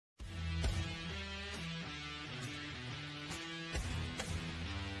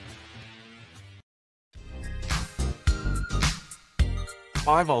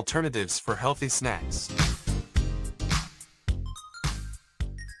5 alternatives for healthy snacks.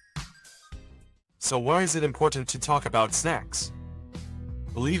 So why is it important to talk about snacks?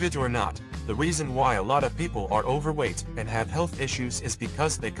 Believe it or not, the reason why a lot of people are overweight and have health issues is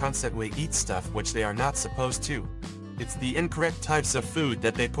because they constantly eat stuff which they are not supposed to. It's the incorrect types of food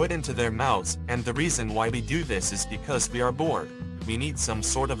that they put into their mouths, and the reason why we do this is because we are bored. We need some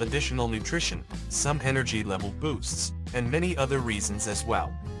sort of additional nutrition, some energy level boosts, and many other reasons as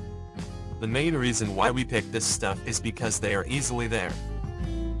well. The main reason why we pick this stuff is because they are easily there,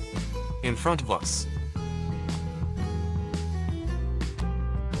 in front of us.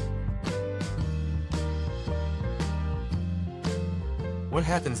 What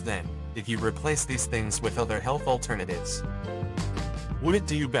happens then, if you replace these things with other health alternatives? Would it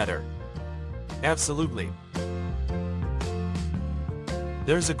do you better? Absolutely.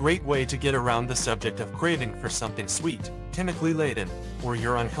 There's a great way to get around the subject of craving for something sweet, chemically laden, or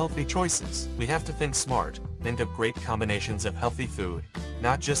your unhealthy choices. We have to think smart, think of great combinations of healthy food,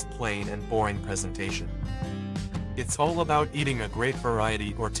 not just plain and boring presentation. It's all about eating a great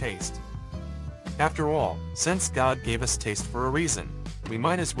variety or taste. After all, since God gave us taste for a reason, we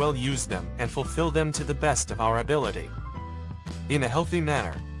might as well use them and fulfill them to the best of our ability. In a healthy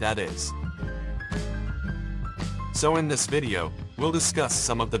manner, that is. So in this video, we'll discuss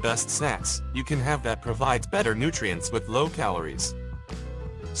some of the best snacks you can have that provides better nutrients with low calories.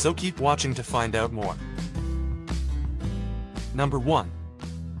 So keep watching to find out more. Number 1.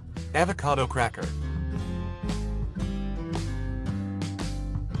 Avocado Cracker.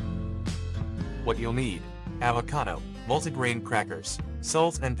 What you'll need: avocado, multigrain crackers,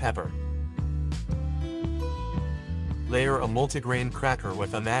 salt and pepper. Layer a multigrain cracker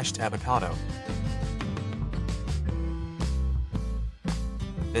with a mashed avocado.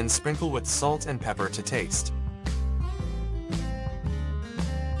 Then sprinkle with salt and pepper to taste.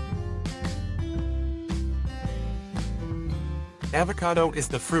 Avocado is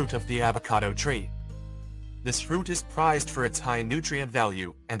the fruit of the avocado tree. This fruit is prized for its high nutrient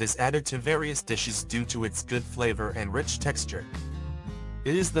value and is added to various dishes due to its good flavor and rich texture.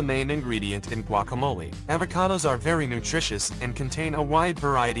 It is the main ingredient in guacamole. Avocados are very nutritious and contain a wide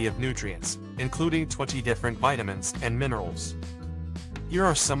variety of nutrients, including 20 different vitamins and minerals. Here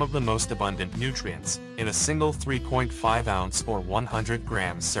are some of the most abundant nutrients in a single 3.5 ounce or 100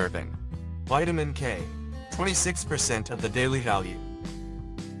 grams serving. Vitamin K, 26% of the daily value.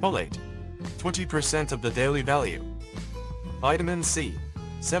 Folate, 20% of the daily value. Vitamin C,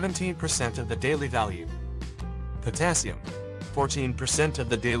 17% of the daily value. Potassium, 14% of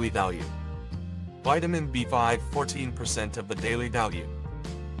the daily value. Vitamin B5, 14% of the daily value.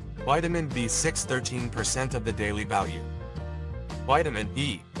 Vitamin B6, 13% of the daily value. Vitamin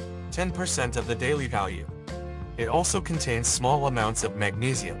E, 10% of the daily value. It also contains small amounts of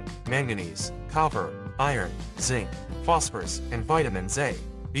magnesium, manganese, copper, iron, zinc, phosphorus, and vitamins A,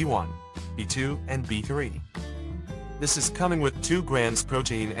 B1, B2, and B3. This is coming with 2 grams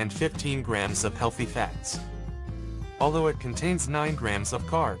protein and 15 grams of healthy fats. Although it contains 9 grams of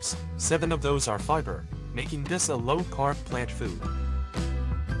carbs, 7 of those are fiber, making this a low-carb plant food.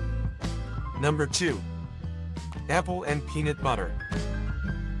 Number 2. Apple and peanut butter.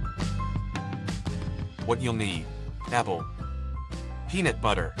 What you'll need: apple, peanut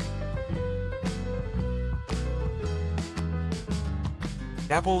butter.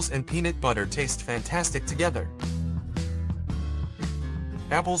 Apples and peanut butter taste fantastic together.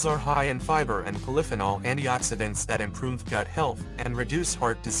 Apples are high in fiber and polyphenol antioxidants that improve gut health and reduce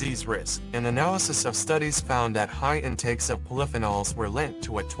heart disease risk. An analysis of studies found that high intakes of polyphenols were linked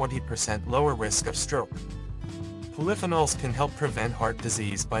to a 20% lower risk of stroke. Polyphenols can help prevent heart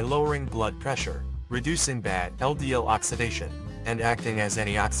disease by lowering blood pressure, reducing bad LDL oxidation, and acting as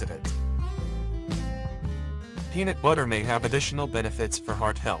antioxidant. Peanut butter may have additional benefits for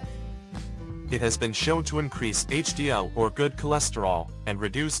heart health. It has been shown to increase HDL or good cholesterol and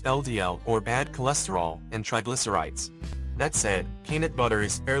reduce LDL or bad cholesterol and triglycerides. That said, peanut butter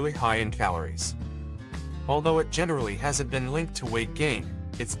is fairly high in calories. Although it generally hasn't been linked to weight gain,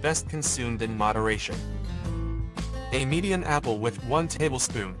 it's best consumed in moderation. A median apple with 1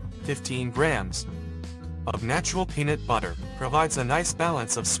 tablespoon, 15 grams, of natural peanut butter provides a nice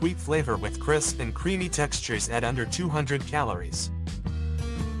balance of sweet flavor with crisp and creamy textures at under 200 calories.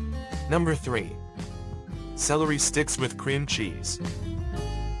 Number 3. Celery sticks with cream cheese.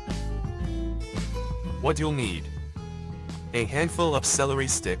 What you'll need: a handful of celery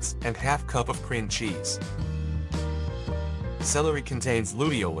sticks and half cup of cream cheese. Celery contains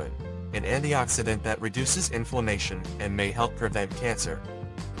luteolin, an antioxidant that reduces inflammation and may help prevent cancer.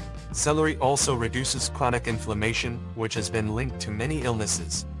 Celery also reduces chronic inflammation, which has been linked to many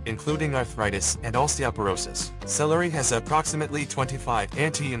illnesses, including arthritis and osteoporosis. Celery has approximately 25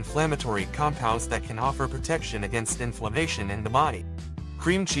 anti-inflammatory compounds that can offer protection against inflammation in the body.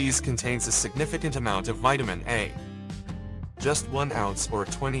 Cream cheese contains a significant amount of vitamin A. Just 1 ounce or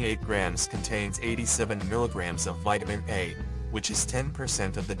 28 grams contains 87 milligrams of vitamin A, which is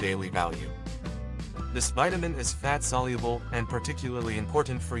 10% of the daily value. This vitamin is fat-soluble and particularly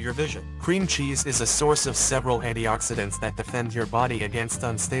important for your vision. Cream cheese is a source of several antioxidants that defend your body against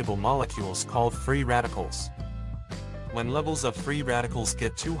unstable molecules called free radicals. When levels of free radicals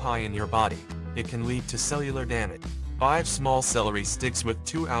get too high in your body, it can lead to cellular damage. 5 small celery sticks with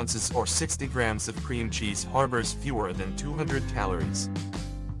 2 ounces or 60 grams of cream cheese harbors fewer than 200 calories.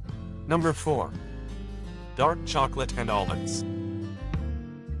 Number 4. Dark chocolate and almonds.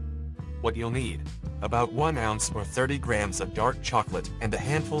 What you'll need: about 1 ounce or 30 grams of dark chocolate and a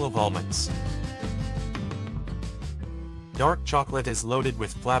handful of almonds. Dark chocolate is loaded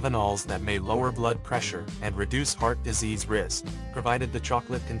with flavanols that may lower blood pressure and reduce heart disease risk, provided the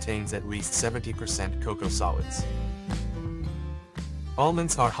chocolate contains at least 70% cocoa solids.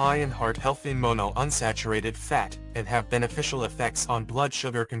 Almonds are high in heart-healthy monounsaturated fat and have beneficial effects on blood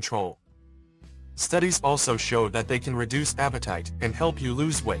sugar control. Studies also show that they can reduce appetite and help you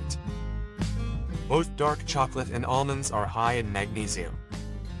lose weight. Both dark chocolate and almonds are high in magnesium.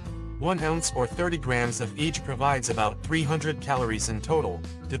 1 ounce or 30 grams of each provides about 300 calories in total,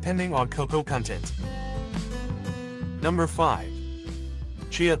 depending on cocoa content. Number 5.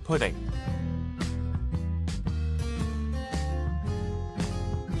 Chia pudding.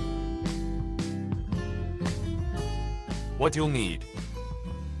 What you'll need: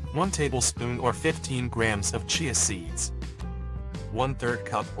 1 tablespoon or 15 grams of chia seeds, 1/3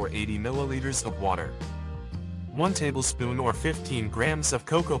 cup or 80 milliliters of water, 1 tablespoon or 15 grams of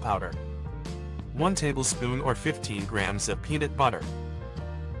cocoa powder, 1 tablespoon or 15 grams of peanut butter,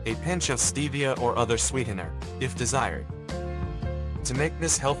 a pinch of stevia or other sweetener, if desired. To make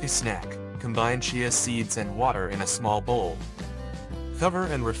this healthy snack, combine chia seeds and water in a small bowl. Cover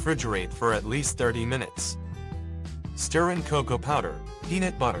and refrigerate for at least 30 minutes. Stir in cocoa powder,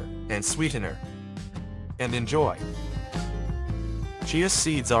 peanut butter, and sweetener. And enjoy. Chia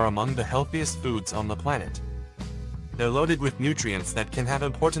seeds are among the healthiest foods on the planet. They're loaded with nutrients that can have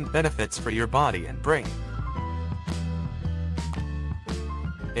important benefits for your body and brain.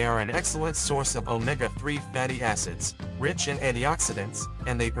 They are an excellent source of omega-3 fatty acids, rich in antioxidants,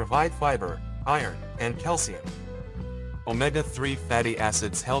 and they provide fiber, iron, and calcium. Omega-3 fatty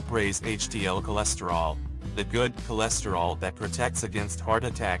acids help raise HDL cholesterol, the good cholesterol that protects against heart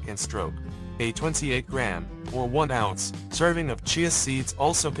attack and stroke. A 28-gram, or 1 ounce, serving of chia seeds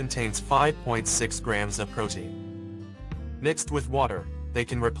also contains 5.6 grams of protein. Mixed with water, they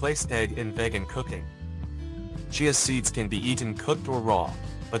can replace egg in vegan cooking. Chia seeds can be eaten cooked or raw,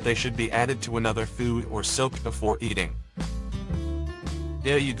 but they should be added to another food or soaked before eating.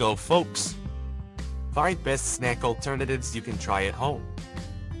 There you go, folks. 5 best snack alternatives you can try at home.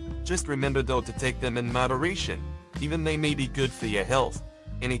 Just remember though to take them in moderation, even they may be good for your health.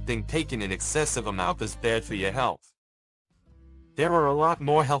 Anything taken in excessive amount is bad for your health. There are a lot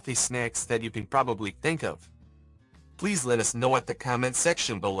more healthy snacks that you can probably think of. Please let us know at the comment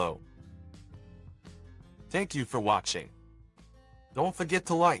section below. Thank you for watching. Don't forget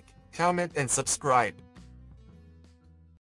to like, comment and subscribe.